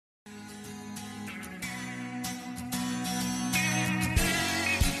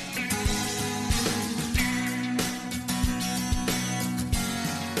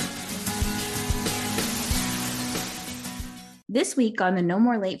This week on the No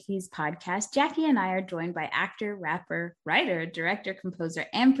More Late Fees podcast, Jackie and I are joined by actor, rapper, writer, director, composer,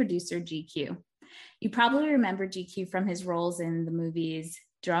 and producer GQ. You probably remember GQ from his roles in the movies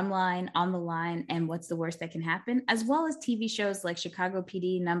Drumline, On the Line, and What's the Worst That Can Happen, as well as TV shows like Chicago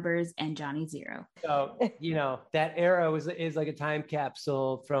PD, Numbers, and Johnny Zero. So, that era is like a time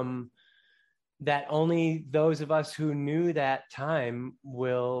capsule from that only those of us who knew that time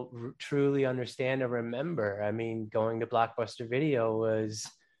will truly understand or remember. I mean, going to Blockbuster Video was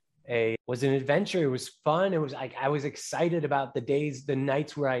an adventure. It was fun. It was like I was excited about the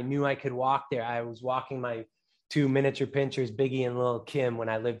nights where I knew I could walk there. I was walking my two miniature pinchers, Biggie and Lil' Kim, when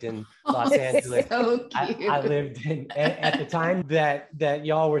I lived in Los Angeles. So cute. I lived in at the time that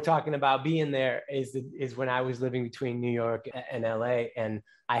y'all were talking about being there is when I was living between New York and LA, and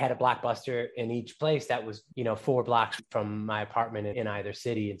I had a Blockbuster in each place that was 4 blocks from my apartment in either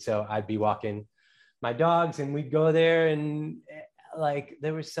city. And so I'd be walking my dogs and we'd go there, and like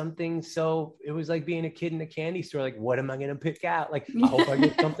there was something, so it was like being a kid in a candy store. Like, what am I gonna pick out? Like, I hope I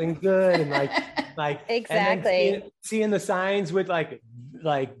get something good. And like exactly. And seeing the signs with like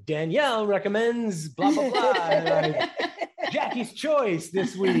Danielle recommends blah blah blah, and like Jackie's Choice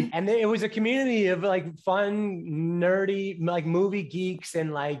this week. And it was a community of like fun, nerdy, like movie geeks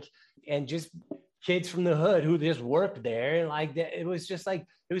and just kids from the hood who just worked there. And like it was just like,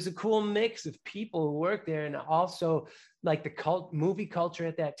 it was a cool mix of people who worked there. And also like the movie culture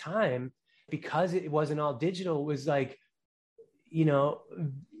at that time, because it wasn't all digital, was like, it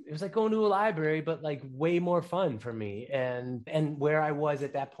was like going to a library, but like way more fun for me. And where I was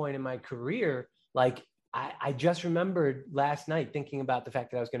at that point in my career, like I just remembered last night thinking about the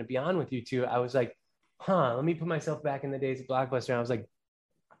fact that I was going to be on with you two. I was like, let me put myself back in the days of Blockbuster. And I was like,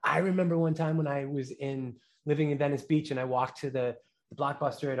 I remember one time when I was living in Venice Beach, and I walked to the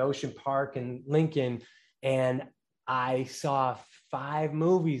Blockbuster at Ocean Park and Lincoln, and I saw 5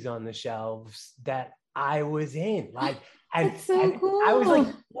 movies on the shelves that I was in. Like, That's so cool. I was like,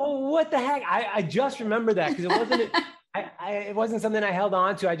 well, what the heck? I just remember that because it wasn't it wasn't something I held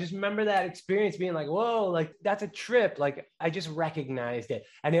on to. I just remember that experience being like, whoa, like that's a trip. Like I just recognized it.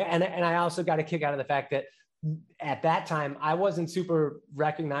 And I also got a kick out of the fact that at that time I wasn't super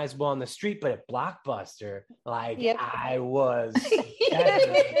recognizable on the street, but at Blockbuster, like I was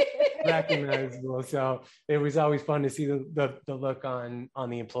recognizable. So it was always fun to see the look on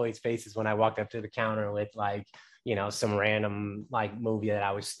the employees' faces when I walked up to the counter with like, some random like movie that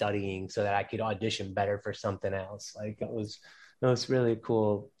I was studying so that I could audition better for something else. Like it was really a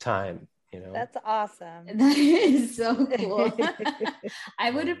cool time, That's awesome. That is so cool. I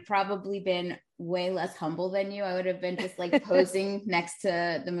would have probably been way less humble than you. I would have been just like posing next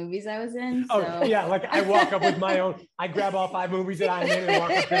to the movies I was in. So. Oh yeah, like I walk up with my own, I grab all 5 movies that I'm in and walk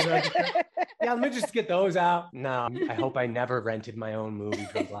up to yeah, let me just get those out. No, I hope I never rented my own movie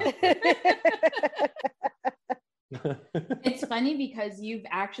from Blockbuster. It's funny because you've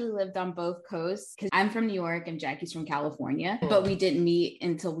actually lived on both coasts, because I'm from New York and Jackie's from California, but we didn't meet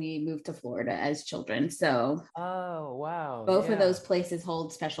until we moved to Florida as children. So oh wow, both of those places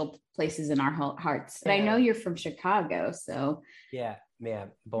hold special places in our hearts. But I know you're from Chicago, so yeah,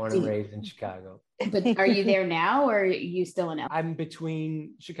 born and raised in Chicago. But are you there now, or are you still in LA? I'm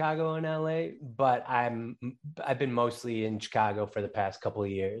between Chicago and LA, but I've been mostly in Chicago for the past couple of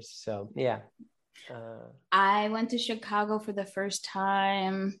years. So yeah. I went to Chicago for the first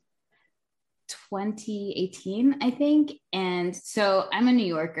time 2018, I think. And so I'm a New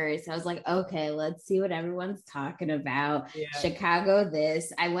Yorker. So I was like, okay, let's see what everyone's talking about. Yeah. Chicago,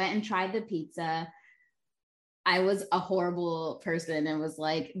 this. I went and tried the pizza. I was a horrible person and was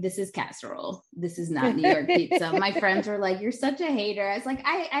like, this is casserole. This is not New York pizza. My friends were like, you're such a hater. I was like,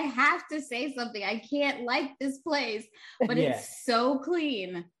 I have to say something. I can't like this place, but it's so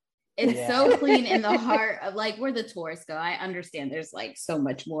clean. It's so clean in the heart of like where the tourists go. I understand there's like so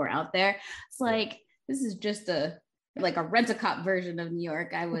much more out there. It's like, this is just a rent-a-cop version of New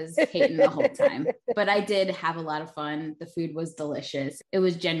York. I was hating the whole time, but I did have a lot of fun. The food was delicious. It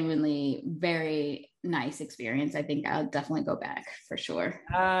was genuinely very nice experience. I think I'll definitely go back for sure.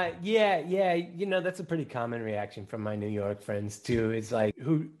 Yeah. That's a pretty common reaction from my New York friends too. It's like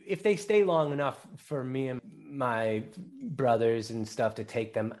if they stay long enough for me and my brothers and stuff to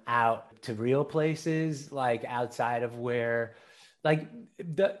take them out to real places, like outside of where, like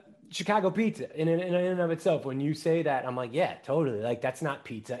the Chicago pizza in and of itself. When you say that, I'm like, yeah, totally. Like that's not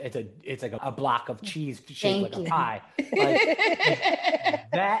pizza. It's like a block of cheese shaped like a pie.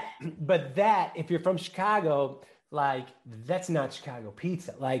 But if you're from Chicago, like that's not Chicago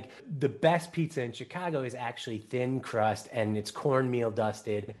pizza. Like the best pizza in Chicago is actually thin crust and it's cornmeal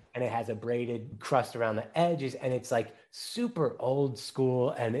dusted and it has a braided crust around the edges and it's like super old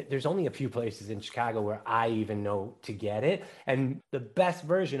school, and there's only a few places in Chicago where I even know to get it. And the best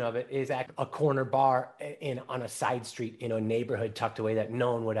version of it is at a corner bar on a side street in a neighborhood tucked away that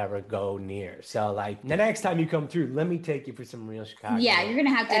no one would ever go near. So like the next time you come through, let me take you for some real Chicago. Yeah, you're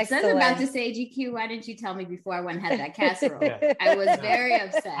gonna have to. So I was about to say, GQ, why didn't you tell me before I went and had that casserole? Yeah. I was very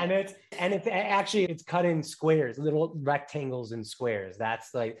upset. And it's actually, it's cut in squares, little rectangles and squares.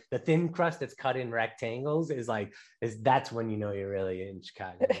 That's like the thin crust that's cut in rectangles that's when you know you're really in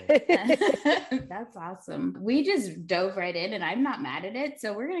Chicago. That's awesome. We just dove right in, and I'm not mad at it.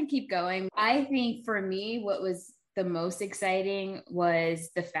 So we're going to keep going. I think for me, what was the most exciting was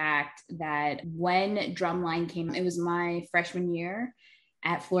the fact that when Drumline came, it was my freshman year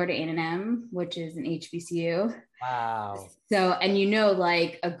at Florida A&M, which is an HBCU. Wow. So, and you know,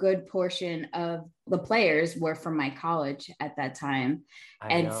 like a good portion of the players were from my college at that time.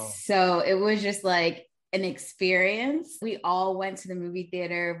 I know. So it was just like an experience. We all went to the movie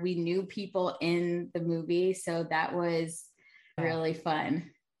theater. We knew people in the movie. So that was really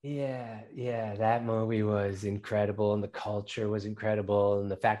fun. Yeah, that movie was incredible, and the culture was incredible,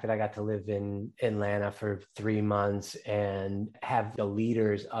 and the fact that I got to live in Atlanta for 3 months and have the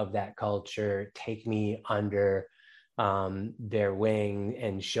leaders of that culture take me under their wing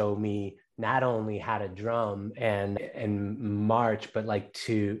and show me not only how to drum and march, but like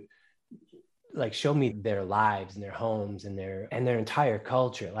to like show me their lives and their homes and their entire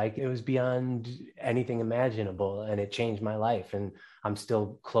culture. Like it was beyond anything imaginable, and it changed my life. And I'm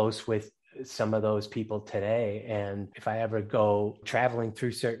still close with some of those people today. And if I ever go traveling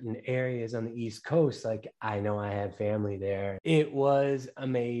through certain areas on the East Coast, like I know I had family there. It was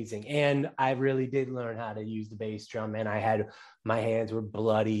amazing. And I really did learn how to use the bass drum, and my hands were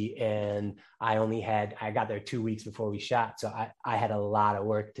bloody, and I got there 2 weeks before we shot. So I had a lot of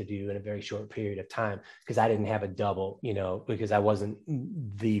work to do in a very short period of time because I didn't have a double, because I wasn't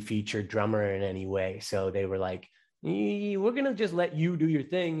the featured drummer in any way. So they were like, we're going to just let you do your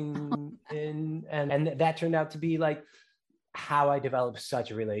thing. And that turned out to be like how I developed such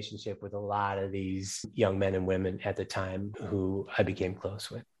a relationship with a lot of these young men and women at the time who I became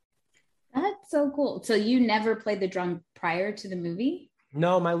close with. That's so cool. So you never played the drum prior to the movie?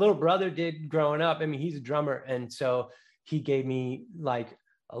 No, my little brother did growing up. I mean, he's a drummer. And so he gave me like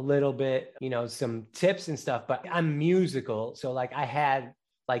a little bit, some tips and stuff, but I'm musical. So like I had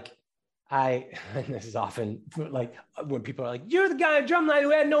like, and this is often like when people are like, you're the guy in Drumline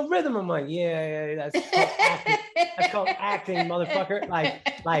who had no rhythm. I'm like, yeah, that's called acting. That's called acting, motherfucker.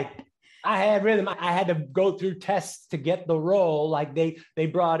 Like I had rhythm. I had to go through tests to get the role. Like they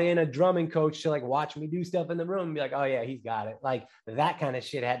brought in a drumming coach to like watch me do stuff in the room and be like, oh yeah, he's got it. Like that kind of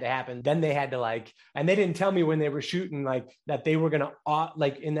shit had to happen. Then they had to and they didn't tell me when they were shooting like that they were gonna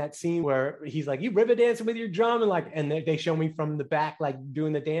like in that scene where he's like, you river dancing with your drum, and they show me from the back like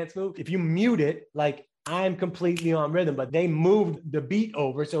doing the dance move. If you mute it, like I'm completely on rhythm, but they moved the beat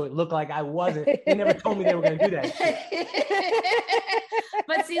over so it looked like I wasn't. They never told me they were gonna do that shit.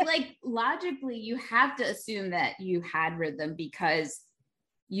 But see, like logically, you have to assume that you had rhythm because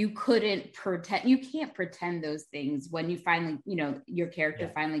you couldn't pretend. You can't pretend those things when you finally, your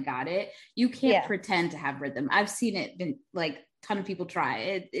character finally got it. You can't pretend to have rhythm. I've seen it been like a ton of people try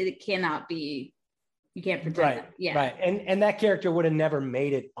it. It cannot be. You can't pretend. Right. That. Yeah. Right. And that character would have never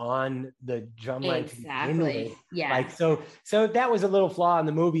made it on the Drumline. Exactly. Yeah. Like so that was a little flaw in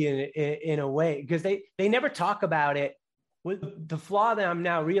the movie in a way because they never talk about it. The flaw that I'm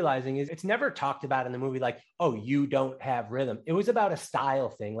now realizing is it's never talked about in the movie like, oh, you don't have rhythm. It was about a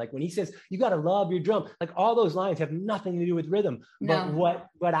style thing. Like when he says, you got to love your drum, like all those lines have nothing to do with rhythm. No. But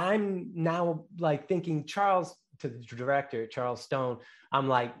what I'm now like thinking, Charles, to the director, Charles Stone, I'm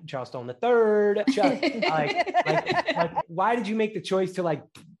like, Charles Stone the third, like, why did you make the choice to like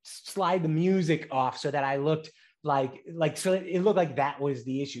slide the music off so that I looked like so it looked like that was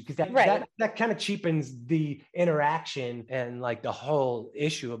the issue because that kind of cheapens the interaction and like the whole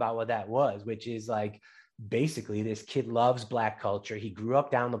issue about what that was, which is like basically this kid loves Black culture. He grew up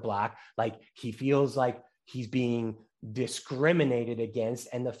down the block, like he feels like he's being discriminated against,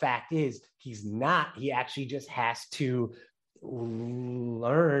 and the fact is he's not. He actually just has to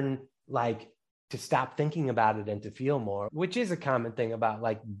learn like to stop thinking about it and to feel more, which is a common thing about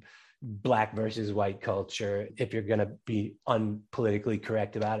like Black versus white culture, if you're going to be unpolitically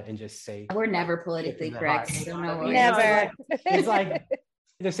correct about it and just say we're never politically correct. So never. It's like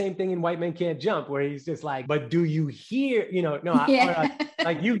the same thing in White Men Can't Jump, where he's just like, but do you hear,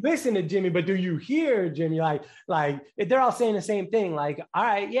 like you listen to Jimmy, but do you hear Jimmy? Like they're all saying the same thing. Like, all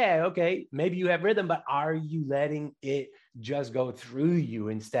right, yeah, okay, maybe you have rhythm, but are you letting it just go through you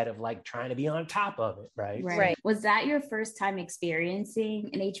instead of like trying to be on top of it. Right. Was that your first time experiencing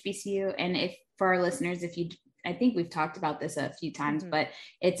an HBCU? And if for our listeners, I think we've talked about this a few times, but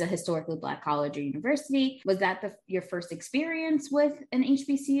it's a historically Black college or university. Was that your first experience with an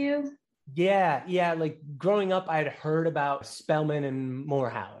HBCU? Yeah. Like growing up, I'd heard about Spelman and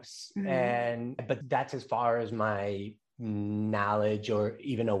Morehouse, but that's as far as my knowledge or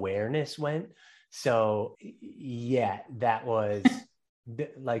even awareness went. So yeah, that was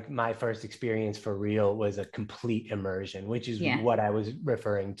like my first experience for real was a complete immersion, which is what I was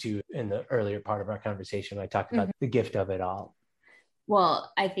referring to in the earlier part of our conversation when I talked about the gift of it all.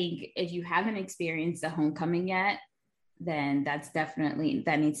 Well, I think if you haven't experienced a homecoming yet, then that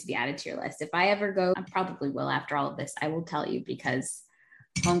needs to be added to your list. If I ever go, I probably will after all of this, I will tell you, because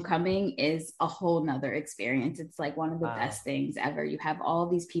homecoming is a whole nother experience. It's like one of the best things ever. You have all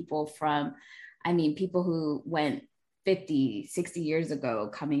these people people who went 50, 60 years ago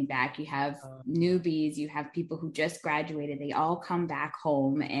coming back. You have newbies, you have people who just graduated, they all come back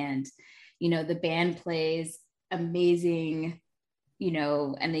home, and the band plays amazing,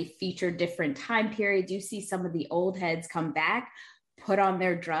 and they feature different time periods. You see some of the old heads come back, put on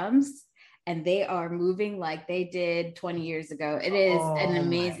their drums, and they are moving like they did 20 years ago. It is an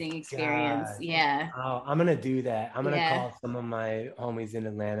amazing experience. God. Yeah. Oh, I'm going to do that. I'm going to call some of my homies in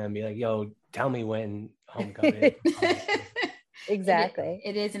Atlanta and be like, yo, tell me when homecoming is. Exactly.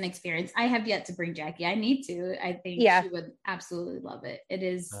 It is an experience. I have yet to bring Jackie. I need to. I think she would absolutely love it. It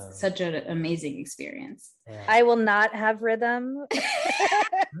is such an amazing experience. Yeah. I will not have rhythm.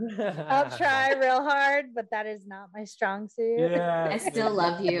 I'll try real hard, but that is not my strong suit. Yeah. I still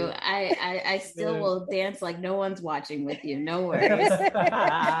love you. I still will dance like no one's watching with you. No worries.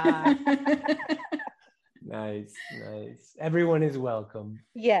 Nice. Everyone is welcome.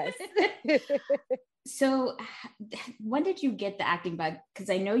 Yes. So when did you get the acting bug?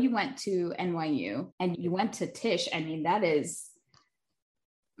 Because I know you went to NYU and you went to Tisch. I mean, that is,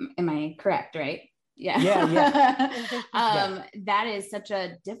 am I correct, right? Yeah. That is such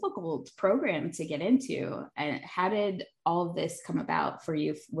a difficult program to get into. And how did all of this come about for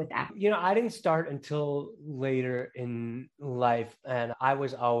you with acting? I didn't start until later in life, and I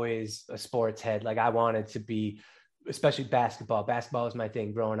was always a sports head. Like I wanted to be, especially basketball. Basketball was my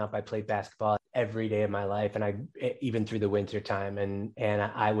thing. Growing up, I played basketball every day of my life, and even through the winter time, and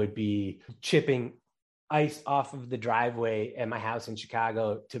I would be chipping ice off of the driveway at my house in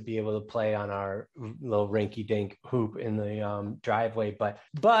Chicago to be able to play on our little rinky-dink hoop in the driveway.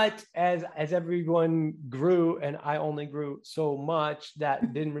 But as everyone grew, and I only grew so much,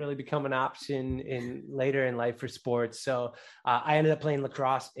 that didn't really become an option later in life for sports. So I ended up playing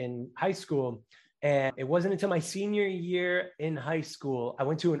lacrosse in high school. And it wasn't until my senior year in high school, I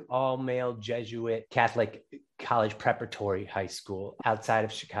went to an all-male Jesuit Catholic college preparatory high school outside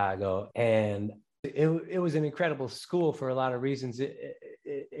of Chicago. And it was an incredible school for a lot of reasons.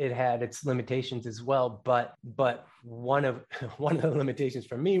 It had its limitations as well, but one of the limitations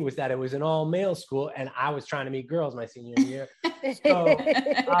for me was that it was an all-male school, and I was trying to meet girls my senior year. So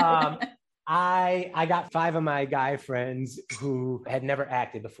I got 5 of my guy friends who had never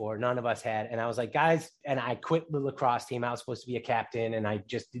acted before. None of us had. And I was like, guys, and I quit the lacrosse team. I was supposed to be a captain, and I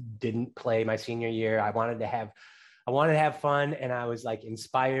just didn't play my senior year. I wanted to have fun, and I was like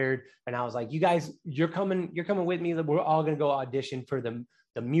inspired. And I was like, you guys, you're coming with me. We're all going to go audition for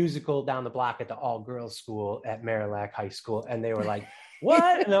the musical down the block at the all-girls school at Marillac High School. And they were like,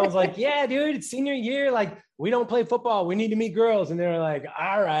 what? And I was like, yeah, dude, it's senior year. Like, we don't play football. We need to meet girls. And they were like,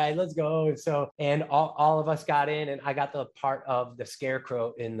 all right, let's go. And all of us got in, and I got the part of the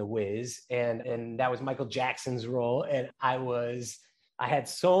Scarecrow in The Wiz. And that was Michael Jackson's role. And I had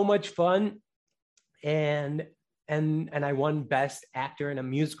so much fun. And I won Best Actor in a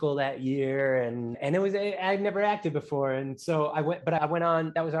Musical that year. And I'd never acted before. And so I went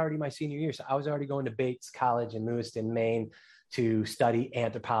on, that was already my senior year. So I was already going to Bates College in Lewiston, Maine, to study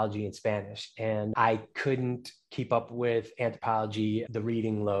anthropology and Spanish. And I couldn't keep up with anthropology, the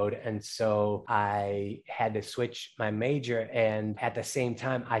reading load. And so I had to switch my major. And at the same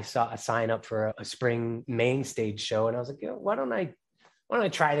time, I saw a sign up for a spring main stage show. And I was like, why don't I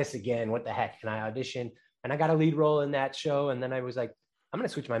try this again? What the heck? And I auditioned, and I got a lead role in that show. And then I was like, I'm going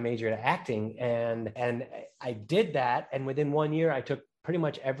to switch my major to acting. And I did that. And within 1 year, I took pretty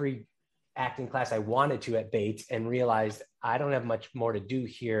much every acting class I wanted to at Bates, and realized I don't have much more to do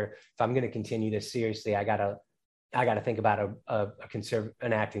here. If I'm going to continue this seriously, I gotta think about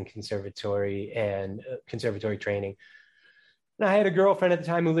an acting conservatory and conservatory training. And I had a girlfriend at the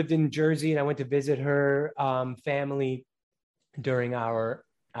time who lived in Jersey, and I went to visit her family during our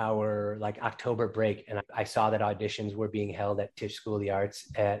our like October break, and I saw that auditions were being held at Tisch School of the Arts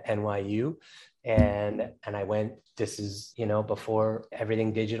at NYU. And I went, this is, you know, before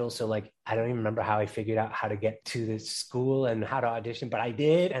everything digital. So like, I don't even remember how I figured out how to get to this school and how to audition, but I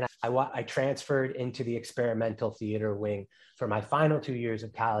did. And I transferred into the experimental theater wing for my final 2 years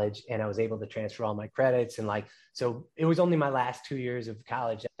of college. And I was able to transfer all my credits. And like, so it was only my last 2 years of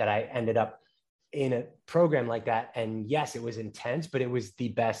college that I ended up in a program like that. And yes, it was intense, but it was the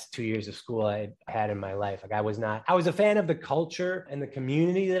best 2 years of school I had in my life. Like I was a fan of the culture and the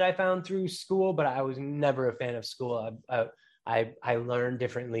community that I found through school, but I was never a fan of school. I learned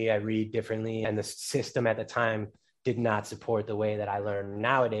differently. I read differently. And the system at the time did not support the way that I learn.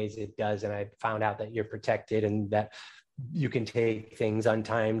 Nowadays it does. And I found out that you're protected and that you can take things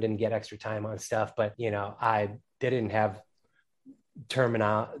untimed and get extra time on stuff. But, you know, I didn't have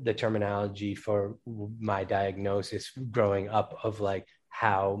the terminology for my diagnosis growing up of like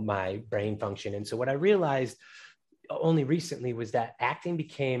how my brain functioned. And so what I realized only recently was that acting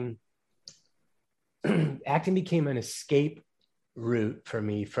became an escape route for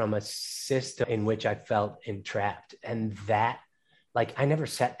me from a system in which I felt entrapped. And that, like, I never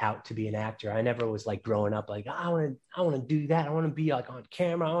set out to be an actor. I never was like growing up like, I want to do that. I want to be like on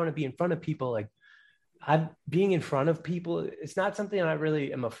camera. I want to be in front of people. Like, being in front of people, it's not something I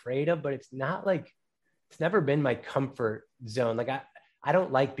really am afraid of, but it's never been my comfort zone. Like I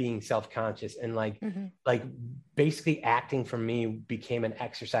don't like being self-conscious, and like basically acting for me became an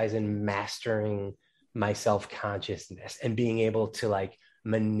exercise in mastering my self-consciousness and being able to like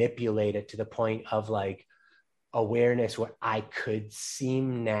manipulate it to the point of like awareness where I could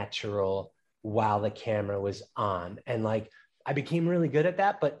seem natural while the camera was on. And like, I became really good at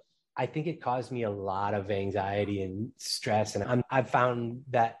that, but I think it caused me a lot of anxiety and stress. And I've found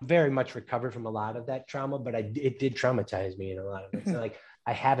that very much recovered from a lot of that trauma, but it did traumatize me in a lot of it. So like,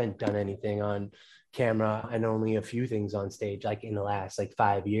 I haven't done anything on camera and only a few things on stage, like in the last like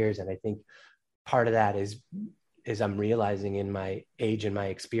 5 years. And I think part of that is I'm realizing in my age and my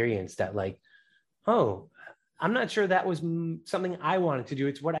experience that like, oh, I'm not sure that was something I wanted to do.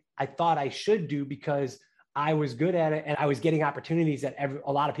 It's what I thought I should do because I was good at it and I was getting opportunities that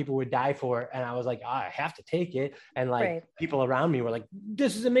a lot of people would die for. And I was like, oh, I have to take it. And like people around me were like,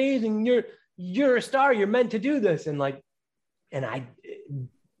 this is amazing. You're a star. You're meant to do this. And like, and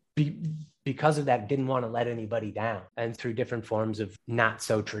because of that, didn't want to let anybody down. And through different forms of not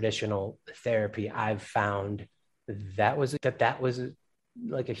so traditional therapy, I've found that was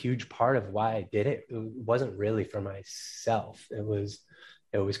like a huge part of why I did it. It wasn't really for myself. It was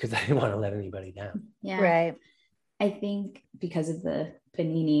because I didn't want to let anybody down. Yeah. Right. I think because of the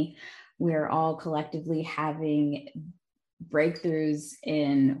panini, we're all collectively having breakthroughs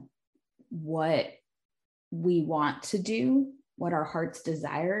in what we want to do, what our heart's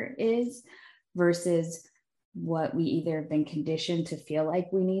desire is, versus what we either have been conditioned to feel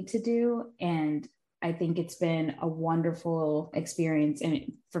like we need to do. And I think it's been a wonderful experience,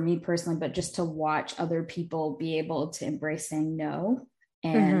 and for me personally, but just to watch other people be able to embrace saying no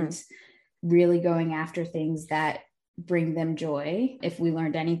and really going after things that bring them joy. If we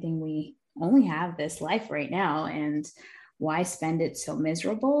learned anything, we only have this life right now, and why spend it so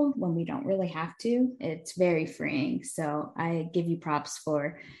miserable when we don't really have to? It's very freeing. So I give you props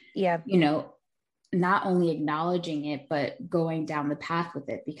for, not only acknowledging it, but going down the path with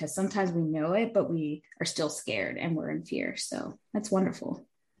it, because sometimes we know it, but we are still scared and we're in fear. So that's wonderful.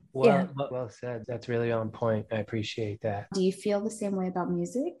 Well said. That's really on point. I appreciate that. Do you feel the same way about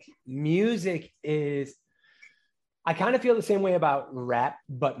music? Music is, I kind of feel the same way about rap,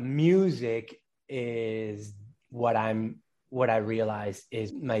 but music is what I realize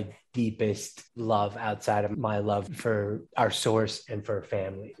is my deepest love outside of my love for our source and for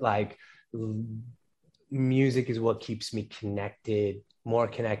family. Like, music is what keeps me more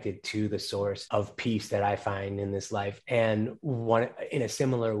connected to the source of peace that I find in this life. And in a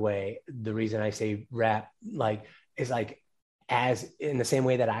similar way, the reason I say rap is like, as in the same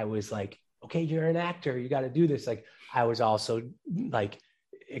way that I was like, okay, you're an actor, you got to do this. Like, I was also like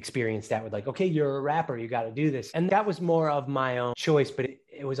experienced that with like, okay, you're a rapper, you got to do this. And that was more of my own choice, but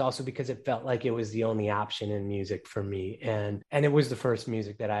it was also because it felt like it was the only option in music for me. And it was the first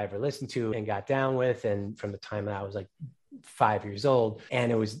music that I ever listened to and got down with. And from the time that I was like 5 years old,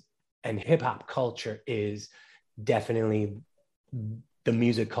 and hip hop culture is definitely the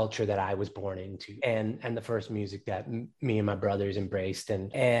music culture that I was born into, and the first music that me and my brothers embraced.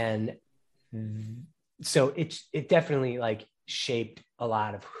 And so it definitely like shaped a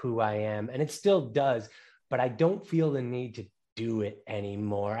lot of who I am, and it still does, but I don't feel the need to do it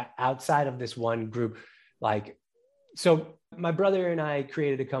anymore outside of this one group. Like, So my brother and I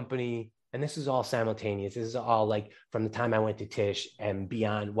created a company, and this is all simultaneous. This is all like from the time I went to Tisch and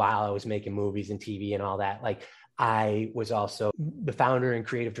beyond, while I was making movies and TV and all that. Like I was also the founder and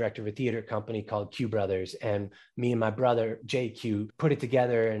creative director of a theater company called Q Brothers. And me and my brother, JQ, put it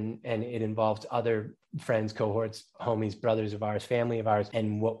together, and it involved other friends, cohorts, homies, brothers of ours, family of ours.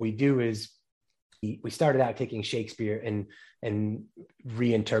 And what we do is we started out taking Shakespeare and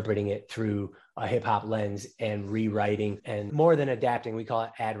reinterpreting it through a hip hop lens and rewriting, and more than adapting, we call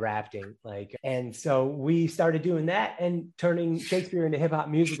it ad-rapting. And so we started doing that and turning Shakespeare into hip hop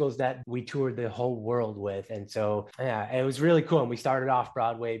musicals that we toured the whole world with. And so, yeah, it was really cool. And we started off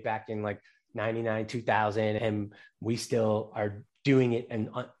Broadway back in like 99, 2000, and we still are doing it and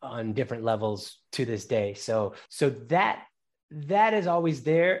on different levels to this day. So that is always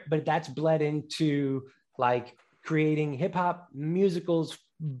there, but that's bled into like creating hip hop musicals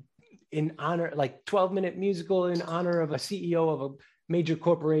in honor, like 12-minute musical in honor of a CEO of a major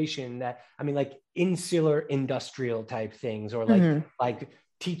corporation, that, I mean, like insular industrial type things, or like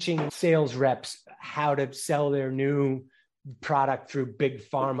teaching sales reps how to sell their new product through big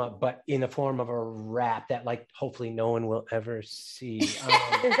pharma, but in the form of a rap that like hopefully no one will ever see.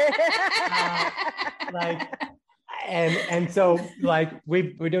 And so like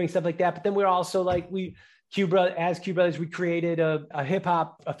we're doing stuff like that, but then we're also like Q Brothers, we created a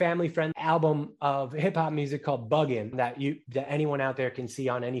family friend album of hip hop music called Buggin' that anyone out there can see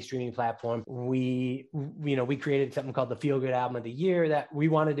on any streaming platform. We created something called the Feel Good Album of the Year, that we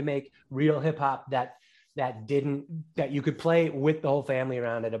wanted to make real hip hop that you could play with the whole family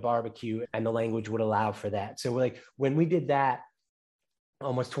around at a barbecue, and the language would allow for that. So like when we did that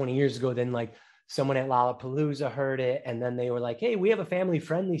almost 20 years ago, then like someone at Lollapalooza heard it, and then they were like, hey, we have a family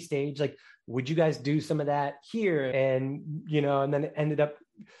friendly stage, like would you guys do some of that here? And and then it ended up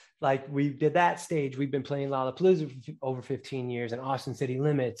like we did that stage. We've been playing Lollapalooza for over 15 years, and Austin City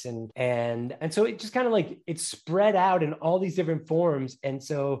Limits, and so it just kind of like it spread out in all these different forms. And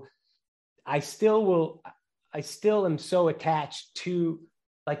so I still am so attached to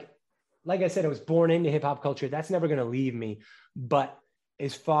like I said, I was born into hip hop culture. That's never going to leave me. But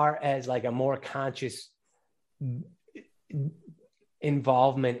as far as like a more conscious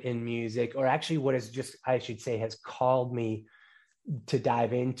involvement in music, or actually what is just, I should say, has called me to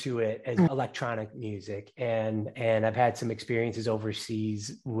dive into it as electronic music. And I've had some experiences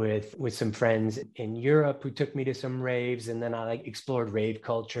overseas with some friends in Europe who took me to some raves. And then I like explored rave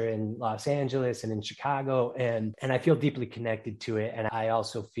culture in Los Angeles and in Chicago. And I feel deeply connected to it. And I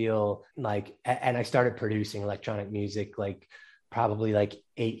also feel like, and I started producing electronic music like probably like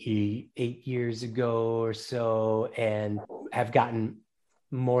 8 years ago or so, and have gotten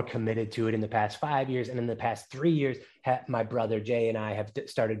more committed to it in the past 5 years. And in the past 3 years, my brother Jay and I have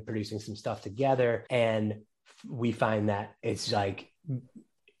started producing some stuff together. And we find that it's like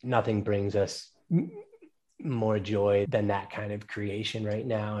nothing brings us more joy than that kind of creation right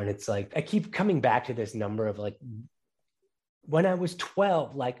now. And it's like, I keep coming back to this number of like, when I was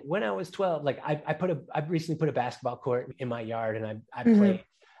 12, like I recently put a basketball court in my yard, and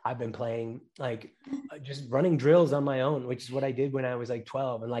I've been playing like just running drills on my own, which is what I did when I was like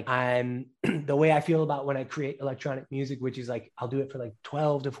 12. And like, I'm the way I feel about when I create electronic music, which is like, I'll do it for like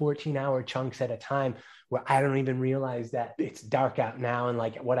 12 to 14 hour chunks at a time, where I don't even realize that it's dark out now, and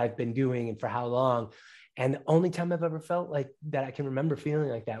like what I've been doing and for how long. And the only time I've ever felt like that I can remember feeling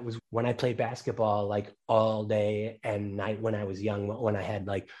like that was when I played basketball like all day and night when I was young, when I had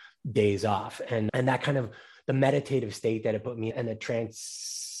like days off. And that kind of the meditative state that it put me in, the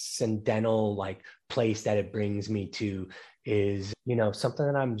transcendental like place that it brings me to, is, something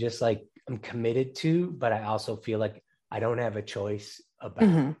that I'm just like, I'm committed to, but I also feel like I don't have a choice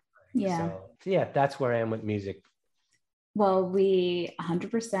about. Yeah. So yeah, that's where I am with music. Well, we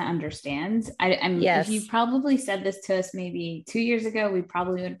 100% understand. Yes. If you probably said this to us maybe 2 years ago, we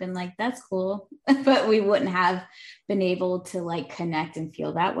probably would have been like, that's cool, but we wouldn't have been able to like connect and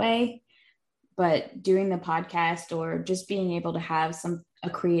feel that way. But doing the podcast, or just being able to have a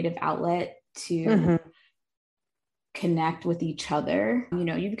creative outlet to connect with each other,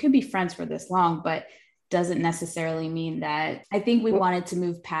 you could be friends for this long, but doesn't necessarily mean that. I think we wanted to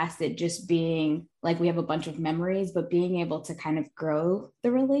move past it just being like, we have a bunch of memories, but being able to kind of grow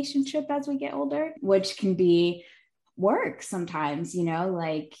the relationship as we get older, which can be work sometimes,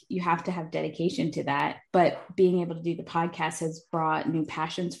 like you have to have dedication to that. But being able to do the podcast has brought new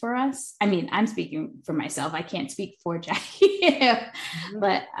passions for us. I mean, I'm speaking for myself. I can't speak for Jackie,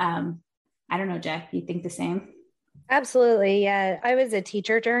 but I don't know, Jack, you think the same? Absolutely. Yeah. I was a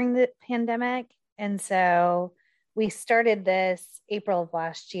teacher during the pandemic. And so we started this April of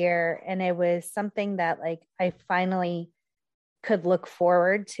last year, and it was something that like I finally could look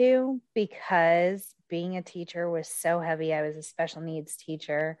forward to, because being a teacher was so heavy. I was a special needs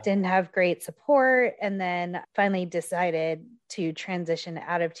teacher, didn't have great support, and then finally decided to transition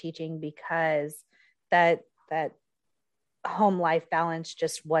out of teaching because that home life balance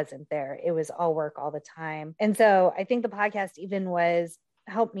just wasn't there. It was all work all the time. And so I think the podcast even was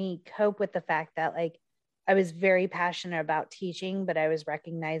helped me cope with the fact that like I was very passionate about teaching, but I was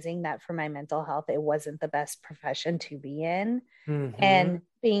recognizing that for my mental health, it wasn't the best profession to be in. Mm-hmm. And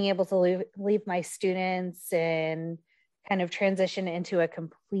being able to leave my students and kind of transition into a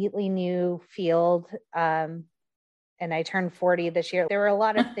completely new field. And I turned 40 this year. There were a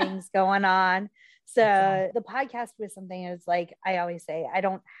lot of things going on. So the podcast was something that's like, I always say, I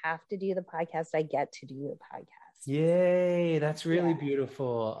don't have to do the podcast. I get to do the podcast. Yay. That's really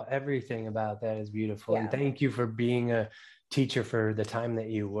beautiful. Everything about that is beautiful. And thank you for being a teacher for the time that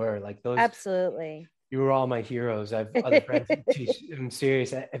you were. Like those. Absolutely. You were all my heroes. I've other friends who teach. I'm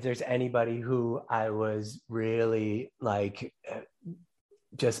serious. If there's anybody who I was really like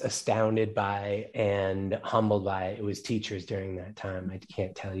just astounded by and humbled by, it was teachers during that time. I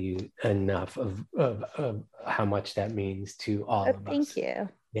can't tell you enough of how much that means to all of us. Thank you.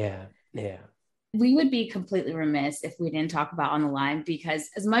 Yeah. We would be completely remiss if we didn't talk about On the Line, because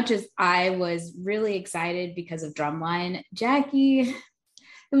as much as I was really excited because of Drumline, Jackie,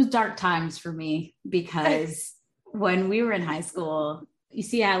 it was dark times for me, because when we were in high school, you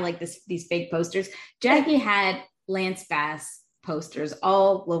see how like these fake posters, Jackie had Lance Bass posters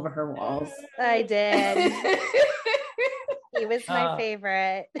all over her walls. I did. He was my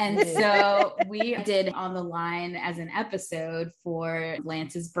favorite. And so we did On the Line as an episode for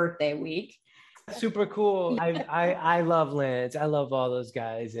Lance's birthday week. Super cool. I love Lance. I love all those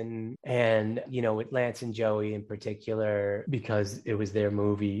guys, and you know, with Lance and Joey in particular, because it was their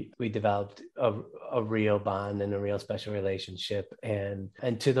movie, we developed a real bond and a real special relationship. And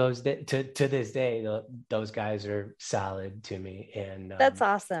to this day, those guys are solid to me. And that's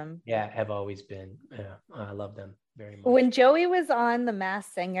awesome. Yeah, have always been. Yeah, I love them very much. When Joey was on The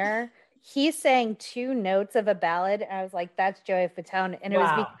Masked Singer, he sang 2 notes of a ballad, and I was like, that's Joey Fatone. And it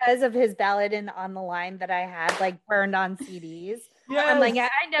was because of his ballad in On the Line that I had like burned on CDs. Yes. I'm like,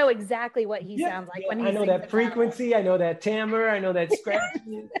 I know exactly what he sounds like when he I know that frequency, ballad. I know that timbre, I know that scratch.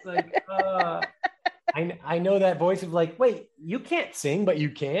 It's like I know that voice of like, wait, you can't sing, but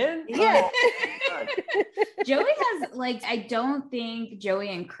you can? Yeah. Joey has like, I don't think Joey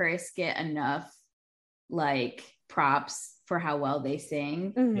and Chris get enough like props for how well they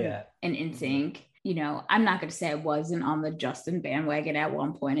sing. Yeah. And in sync. You know, I'm not going to say I wasn't on the Justin bandwagon at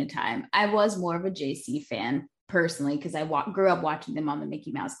one point in time. I was more of a JC fan personally, because I grew up watching them on the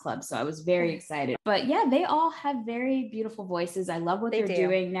Mickey Mouse Club. So I was very excited. But yeah, they all have very beautiful voices. I love what they're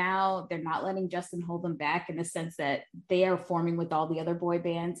doing now. They're not letting Justin hold them back, in the sense that they are forming with all the other boy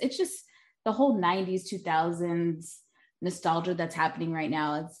bands. It's just the whole 90s, 2000s nostalgia that's happening right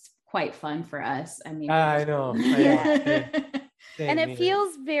now. It's quite fun for us. I mean, I know. And it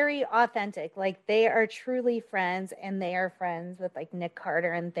feels very authentic. Like they are truly friends, and they are friends with like Nick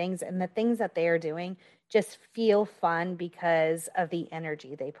Carter and things. And the things that they are doing just feel fun because of the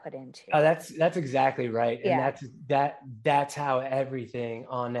energy they put into it. Oh, that's exactly right. And that's how everything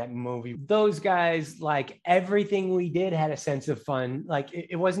on that movie, those guys, like everything we did had a sense of fun. Like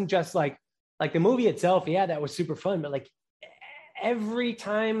it wasn't just like the movie itself. Yeah, that was super fun. But like every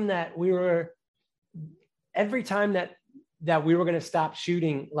time that we were going to stop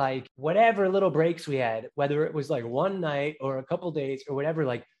shooting, like whatever little breaks we had, whether it was like one night or a couple days or whatever,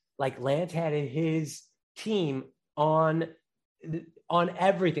 like Lance had his team on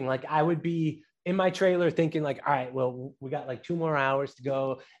everything. Like I would be in my trailer thinking like, all right, well, we got like 2 more hours to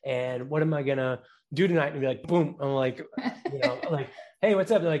go, and what am I gonna do tonight? And be like, boom. I'm like, you know, like, hey,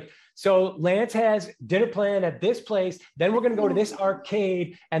 what's up? They're like, so Lance has dinner planned at this place, then we're gonna go to this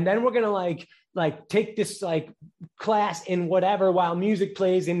arcade, and then we're gonna like take this like class in whatever while music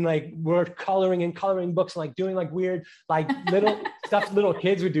plays, and like we're coloring books, like doing like weird like little stuff little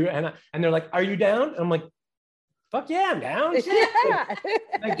kids would do, and they're like, are you down? And I'm like, fuck yeah, I'm down. Yeah.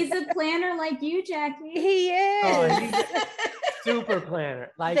 Like, he's a planner like you, Jackie. He is. Oh, he's a super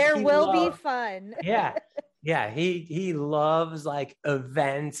planner. Like there will be fun. Yeah, he loves like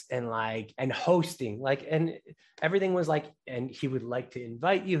events and hosting, like, and everything was like, and he would like to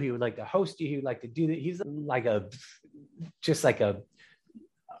invite you, he would like to host you, he would like to do that. He's like just like a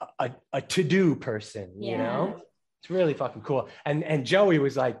to-do person, you know? It's really fucking cool. And Joey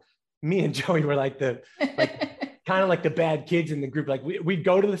was like, me and Joey were like kind of like the bad kids in the group. Like we'd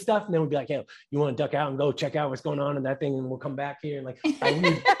go to the stuff and then we'd be like, hey, you want to duck out and go check out what's going on in that thing, and we'll come back here. And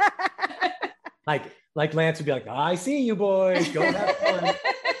like Lance would be like, I see you boys, go have fun.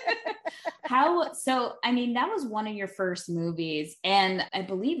 So, I mean, that was one of your first movies, and I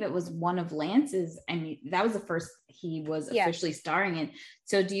believe it was one of Lance's. I mean, that was the first he was officially starring in.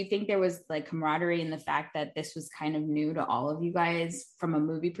 So do you think there was like camaraderie in the fact that this was kind of new to all of you guys from a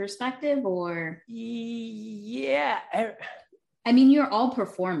movie perspective, or? Yeah. I mean, you're all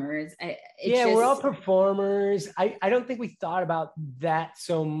performers. We're all performers. I don't think we thought about that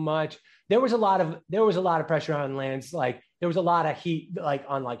so much. There was a lot of pressure on Lance. Like there was a lot of heat, like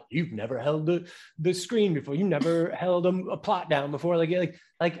on like, you've never held the screen before. You never held a plot down before. Like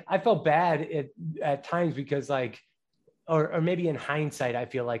I felt bad at times because like, or maybe in hindsight, I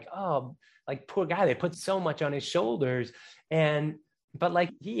feel like, oh, like poor guy, they put so much on his shoulders. But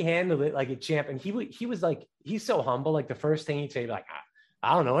like he handled it like a champ. And he was like, he's so humble. Like the first thing he'd say, like,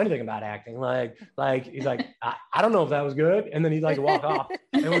 I don't know anything about acting. Like he's like, I don't know if that was good. And then he'd like walk off.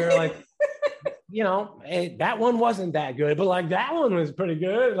 And we were like, you know, hey, that one wasn't that good, but like that one was pretty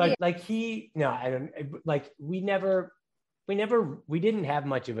good. We didn't have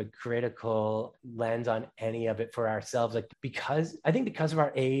much of a critical lens on any of it for ourselves. Like, because of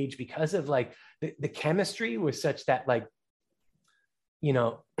our age, because of like the chemistry was such that like, you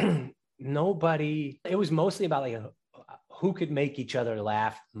know, it was mostly about like who could make each other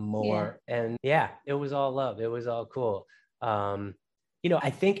laugh more. Yeah. And yeah, it was all love. It was all cool. You know, I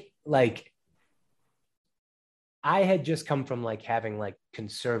think like I had just come from like having like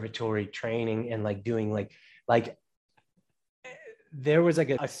conservatory training and like doing like there was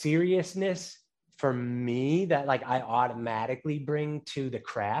like a seriousness for me that like I automatically bring to the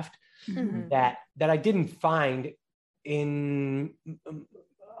craft that I didn't find in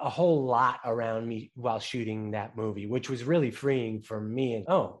a whole lot around me while shooting that movie, which was really freeing for me. And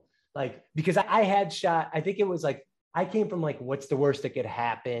because I had shot, I think it was like, I came from like, what's the worst that could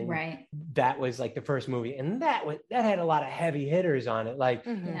happen? Right. That was like the first movie. And that had a lot of heavy hitters on it. Like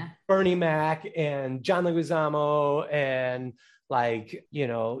Bernie Mac and John Leguizamo and like, you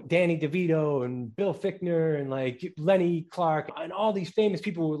know, Danny DeVito and Bill Fichtner and like Lenny Clark and all these famous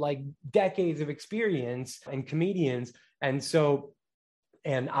people with like decades of experience and comedians.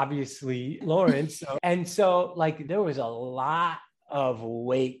 And obviously Lawrence. And so like, there was a lot of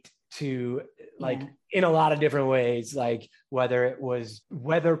weight to like in a lot of different ways, like whether it was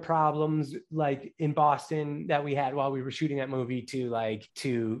weather problems like in Boston that we had while we were shooting that movie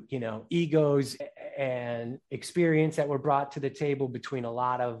to you know, egos and experience that were brought to the table between a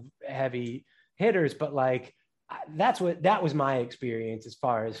lot of heavy hitters. But like that was my experience as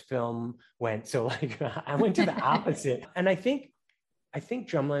far as film went. So like I went to the opposite. And I think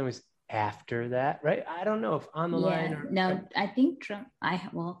Drumline was after that, right? I don't know if On the Line or no, I think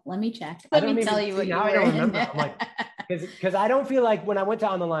let me check. Let me tell you what you were. I don't remember. I'm like, because I don't feel like when I went to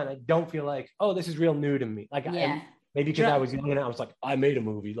On the Line, I don't feel like, oh, this is real new to me. Like maybe because I was young and I was like, I made a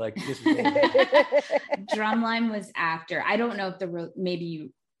movie. Like this is Drumline was after. I don't know if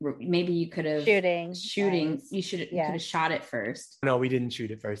maybe you could have shooting. You could have shot it first. No, we didn't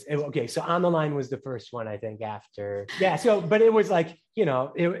shoot it first. Okay, so On the Line was the first one, I think, after. Yeah, so but it was like, you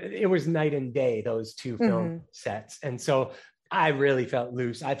know, it was night and day, those two film sets. And so I really felt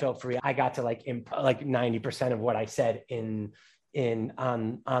loose. I felt free. I got to like 90% of what I said in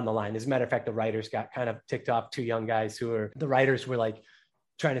On the Line. As a matter of fact, the writers got kind of ticked off. Two young guys the writers were like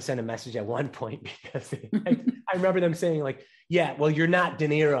trying to send a message at one point because I remember them saying like, yeah, well, you're not De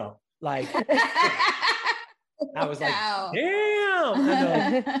Niro. Like, I was like,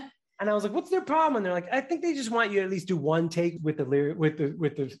 damn. And I was like, what's their problem? And they're like, I think they just want you to at least do one take with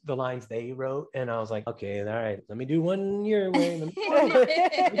the lines they wrote. And I was like, okay, all right, let me do one your way. Let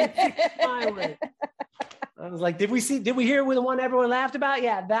me my way. I was like, did we hear the one everyone laughed about?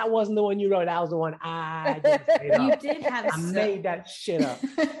 Yeah, that wasn't the one you wrote. That was the one I just made up. You did have I made that shit up.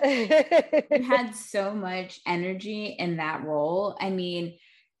 You had so much energy in that role. I mean,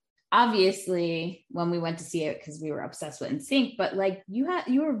 obviously when we went to see it, because we were obsessed with NSYNC, but like you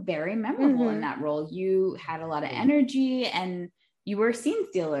were very memorable in that role. You had a lot of energy and you were a scene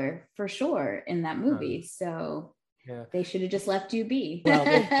stealer for sure in that movie. So they should have just left you be. Well,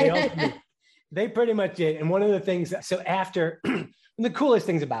 they pretty much did. And one of the things, so after, the coolest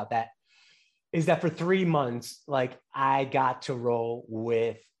things about that is that for 3 months, like I got to roll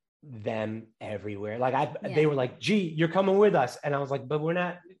with them everywhere. Like they were like, gee, you're coming with us. And I was like, but we're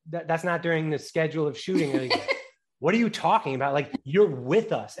not, that's not during the schedule of shooting. Like, what are you talking about? Like, you're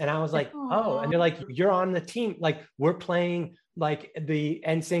with us. And I was like, oh, and they're like, you're on the team. Like we're playing like the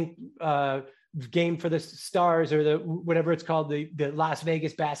NSYNC game for the Stars or the whatever it's called, the Las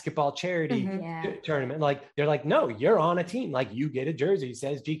Vegas basketball charity tournament. Like they're like, no, you're on a team. Like you get a jersey, it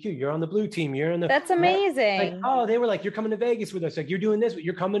says GQ. You're on the blue team. You're in the. That's amazing. Like, oh, they were like, you're coming to Vegas with us. Like you're doing this.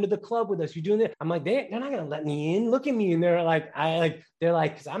 You're coming to the club with us. You're doing this. I'm like, they're not gonna let me in. Look at me. And they're like,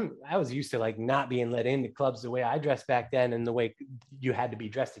 because I was used to like not being let into clubs the way I dressed back then and the way you had to be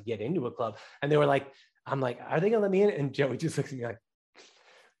dressed to get into a club. And they were like, I'm like, are they gonna let me in? And Joey just looks at me like,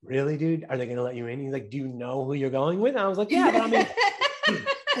 really, dude? Are they going to let you in? He's like, do you know who you're going with? And I was like, yeah, but I mean,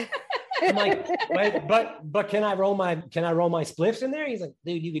 I'm like, but can I roll my spliffs in there? He's like,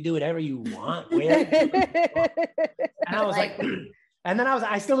 dude, you can do whatever you want. And I was like, and then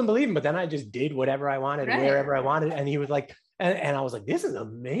I still didn't believe him, but then I just did whatever I wanted, wherever I wanted. And he was like, and I was like, this is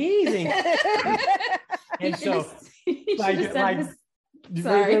amazing. And so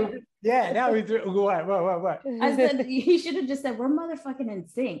sorry. Yeah, now we threw what? I said he should have just said we're motherfucking in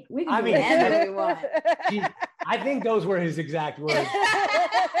sync. We can do whatever we want. I think those were his exact words.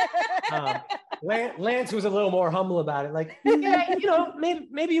 Lance was a little more humble about it. Like, yeah,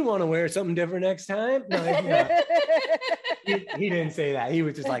 maybe you want to wear something different next time. No, he didn't say that. He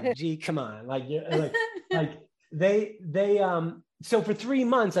was just like, gee, come on, so for 3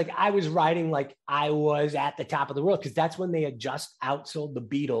 months, like I was writing like I was at the top of the world because that's when they had just outsold the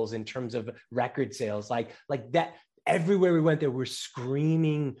Beatles in terms of record sales. Like that, everywhere we went, there were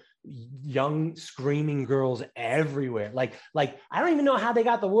young screaming girls everywhere. Like I don't even know how they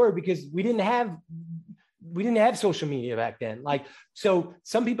got the word because we didn't have social media back then. Like, so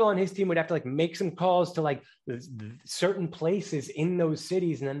some people on his team would have to like make some calls to like certain places in those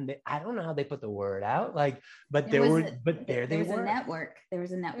cities. And then I don't know how they put the word out. Like, there was a network. There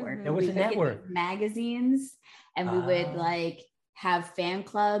was a network. There was a network. Magazines, and we would like have fan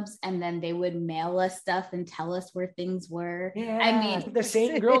clubs, and then they would mail us stuff and tell us where things were. Yeah. I mean, the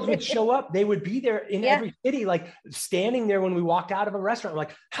same girls would show up. They would be there in every city, like standing there when we walked out of a restaurant.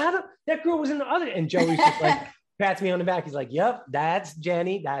 Like, that girl was in the other, and Joey's just like pats me on the back. He's like, yep, that's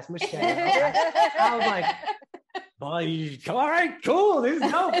Jenny. That's Michelle. I was like, all right, cool. This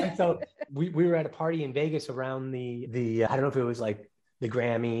is dope. And so we were at a party in Vegas around the I don't know if it was like the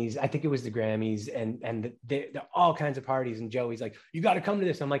Grammys. I think it was the Grammys and the all kinds of parties. And Joey's like, you got to come to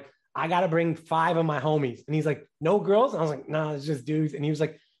this. I'm like, I got to bring 5 of my homies. And he's like, no girls? And I was like, no, it's just dudes. And he was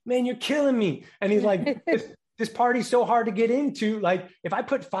like, man, you're killing me. And he's like, this party's so hard to get into. Like, if I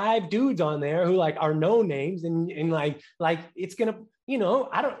put 5 dudes on there who like are no names and like it's going to,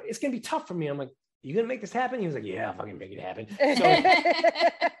 it's going to be tough for me. I'm like, you gonna make this happen? He was like, yeah, I'll fucking make it happen.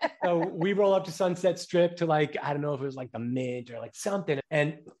 So we roll up to Sunset Strip to like, I don't know if it was like the Mint or like something.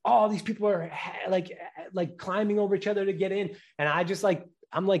 And all these people are like climbing over each other to get in. And I just like,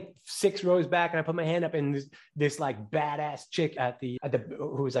 I'm like 6 rows back and I put my hand up and this like badass chick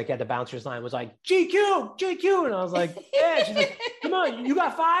who was like at the bouncer's line was like, GQ. And I was like, yeah. She's like, come on, you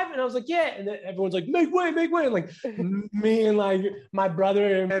got 5? And I was like, yeah. And then everyone's like, make way. And like me and like my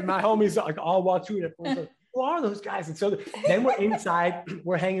brother and my homies like all walk through it. Everyone's like, who are those guys? And so then we're inside,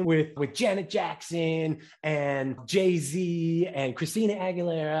 we're hanging with Janet Jackson and Jay-Z and Christina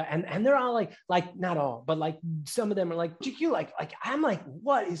Aguilera. And they're all like not all, but like some of them are like, GQ, like I'm like,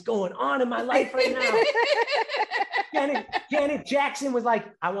 what is going on in my life right now? Janet Jackson was like,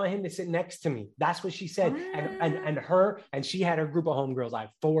 I want him to sit next to me. That's what she said. And she had her group of homegirls, like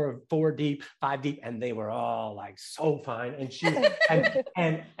 4 deep, 5 deep, and they were all like so fine. And she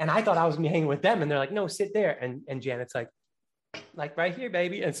and I thought I was gonna be hanging with them, and they're like, no, sit there. And Janet's like right here,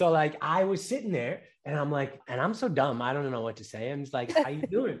 baby. And so like I was sitting there and I'm like, and I'm so dumb, I don't know what to say. I'm just like, how you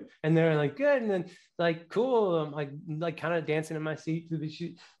doing? And they're like, good. And then like, cool. I'm like kind of dancing in my seat to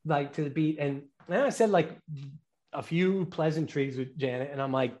the beat. And then I said like a few pleasantries with Janet, and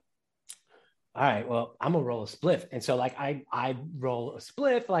I'm like, all right, well, I'm gonna roll a spliff. And so like I roll a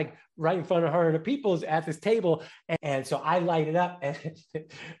spliff like right in front of her and the people's at this table. And so I light it up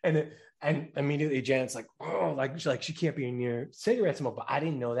and immediately Janet's like, oh, like she can't be near cigarette smoke, but I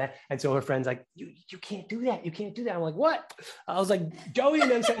didn't know that. And so her friend's like, you can't do that. You can't do that. I'm like, what? I was like, Joey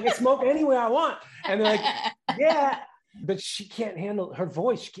and them said I can smoke anywhere I want. And they're like, yeah, but she can't handle her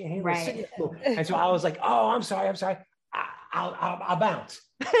voice. She can't handle cigarette smoke. And so I was like, oh, I'm sorry. I'll bounce.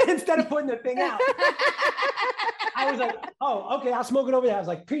 Instead of putting the thing out. I was like, oh, okay, I'll smoke it over there. I was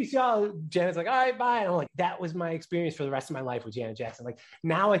like, peace, y'all. Janet's like, all right, bye. And I'm like, that was my experience for the rest of my life with Janet Jackson. Like,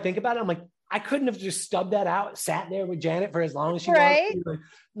 now I think about it, I'm like, I couldn't have just stubbed that out, sat there with Janet for as long as she wanted.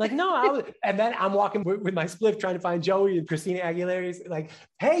 Like, no, I was, and then I'm walking with my spliff trying to find Joey and Christina Aguilera. Like,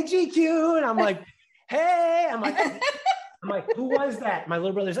 hey, GQ. And I'm like, hey, I'm like, who was that? My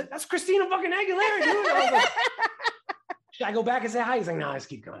little brother's like, that's Christina fucking Aguilera, dude. I was like, should I go back and say hi? He's like, no, let's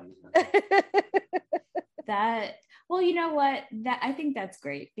keep going. Well, you know what? I think that's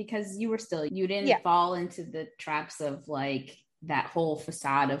great because you didn't fall into the traps of like that whole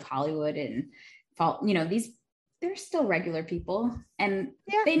facade of Hollywood and they're still regular people and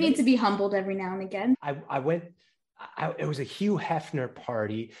they need to be humbled every now and again. It was a Hugh Hefner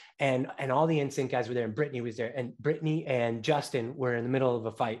party and all the NSYNC guys were there and Britney was there, and Britney and Justin were in the middle of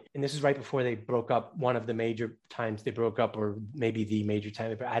a fight. And this is right before they broke up, one of the major times they broke up, or maybe the major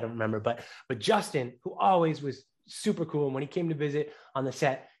time, I don't remember. But Justin, who always was super cool, and when he came to visit on the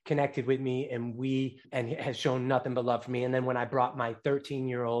set, connected with me and has shown nothing but love for me. And then when I brought my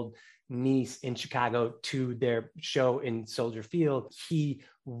 13-year-old niece in Chicago to their show in Soldier Field, he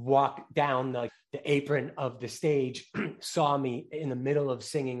walked down the apron of the stage, saw me in the middle of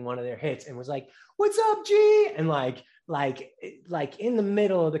singing one of their hits and was like, "What's up, G?" And like in the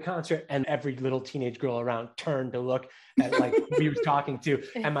middle of the concert, and every little teenage girl around turned to look at like who he was talking to,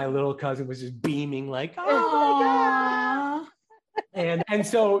 and my little cousin was just beaming like, "Oh my God." And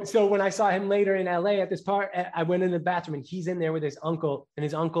so when I saw him later in LA at this part, I went in the bathroom and he's in there with his uncle, and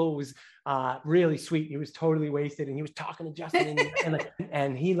his uncle was really sweet. He was totally wasted and he was talking to Justin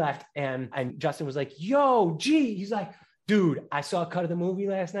and he left, and Justin was like, "Yo, G," he's like, "Dude, I saw a cut of the movie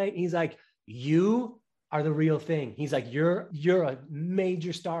last night." He's like, "You are the real thing." He's like, you're a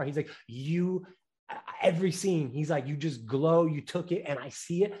major star. He's like, every scene, he's like, you just glow, you took it and I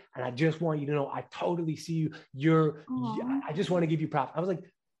see it. And I just want you to know, I totally see you. I just want to give you props. I was like,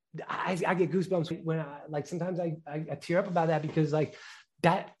 I get goosebumps when sometimes I tear up about that, because like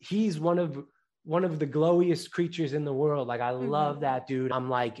that he's one of the glowiest creatures in the world. Like, I love that dude. I'm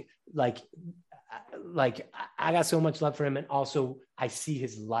like, I got so much love for him. And also I see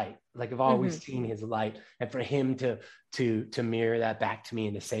his light. Like, I've always seen his light, and for him to mirror that back to me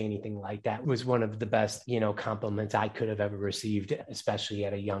and to say anything like that was one of the best, compliments I could have ever received, especially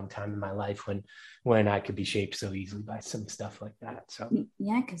at a young time in my life when I could be shaped so easily by some stuff like that. So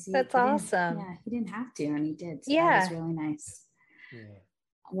yeah, because that's awesome. Yeah, he didn't have to, and he did. So yeah, that was really nice. Yeah.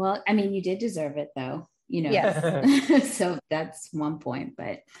 Well, I mean, you did deserve it, though. Yes. So that's one point,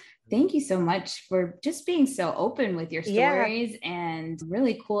 but thank you so much for just being so open with your stories, and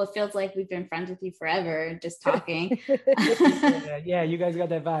really cool. It feels like we've been friends with you forever, just talking. Yeah, you guys got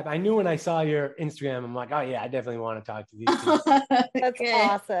that vibe. I knew when I saw your Instagram, I'm like, oh yeah, I definitely want to talk to these people. That's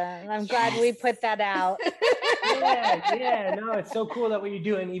awesome. I'm glad we put that out. Yeah, no, it's so cool that what you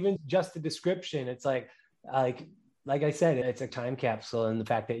do, and even just the description, it's like I said, it's a time capsule, and the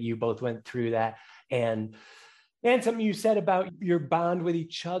fact that you both went through that, and something you said about your bond with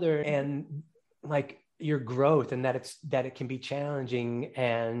each other, and like your growth, and that it can be challenging,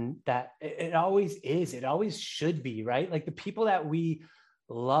 and that it always is, it always should be, right? Like the people that we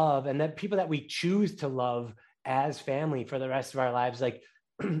love and that people that we choose to love as family for the rest of our lives, like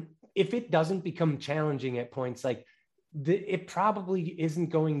if it doesn't become challenging at points, like it probably isn't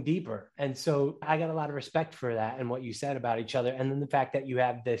going deeper. And so I got a lot of respect for that and what you said about each other. And then the fact that you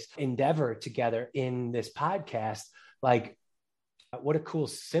have this endeavor together in this podcast, like what a cool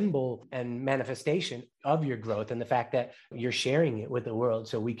symbol and manifestation of your growth. And the fact that you're sharing it with the world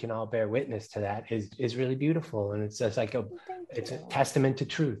so we can all bear witness to that is really beautiful. And it's just like it's a testament to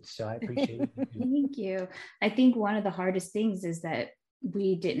truth. So I appreciate it. Thank you. I think one of the hardest things is that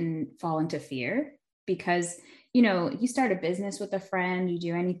we didn't fall into fear, because you start a business with a friend, you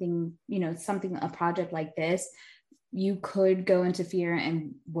do anything, a project like this, you could go into fear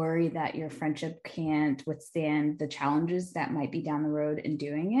and worry that your friendship can't withstand the challenges that might be down the road in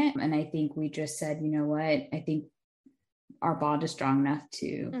doing it. And I think we just said, you know what, I think our bond is strong enough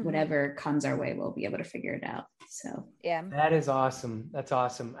to whatever comes our way, we'll be able to figure it out. So yeah, that is awesome. That's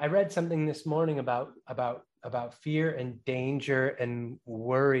awesome. I read something this morning about fear and danger and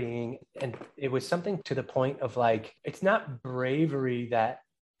worrying, and it was something to the point of like, it's not bravery that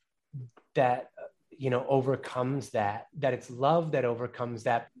overcomes that it's love that overcomes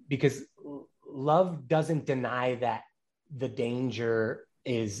that, because love doesn't deny that the danger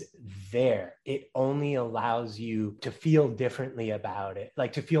is there. It only allows you to feel differently about it,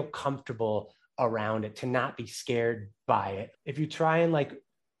 like to feel comfortable around it, to not be scared by it. If you try and like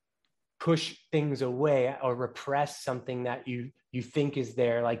push things away or repress something that you think is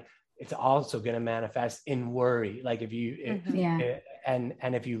there, like it's also going to manifest in worry. Like if you and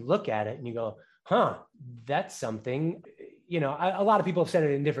if you look at it and you go, that's something, a lot of people have said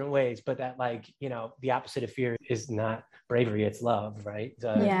it in different ways, but that the opposite of fear is not bravery, it's love, right?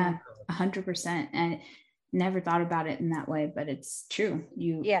 100%. And never thought about it in that way, but it's true.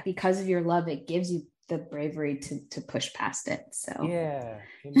 Because of your love, it gives you the bravery to push past it. So yeah.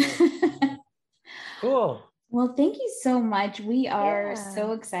 Cool. Well, thank you so much. We are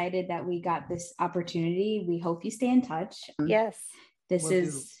so excited that we got this opportunity. We hope you stay in touch. Yes. This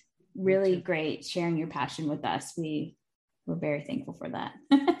is really great sharing your passion with us. We're very thankful for that.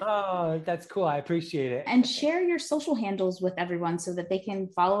 Oh, that's cool. I appreciate it. And share your social handles with everyone so that they can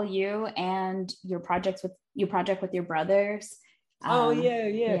follow you and your project with your brothers.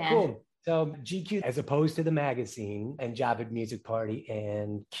 Yeah, cool. So GQ as opposed to the magazine, and Javed Music Party,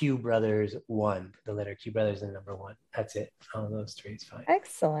 and Q Brothers 1, the letter Q Brothers and number 1. That's it. All those three is fine.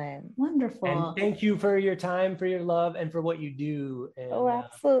 Excellent. Wonderful. And thank you for your time, for your love, and for what you do. And,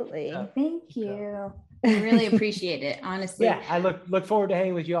 absolutely. Thank you. I really appreciate it, honestly. Yeah, I look forward to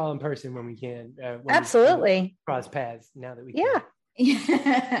hanging with you all in person when we can. Absolutely. We cross paths now that we can.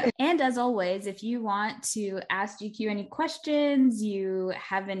 Yeah. And as always, if you want to ask GQ any questions, you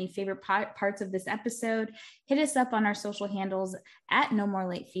have any favorite parts of this episode, hit us up on our social handles at No More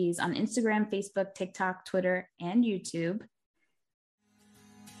Late Fees on Instagram, Facebook, TikTok, Twitter, and YouTube.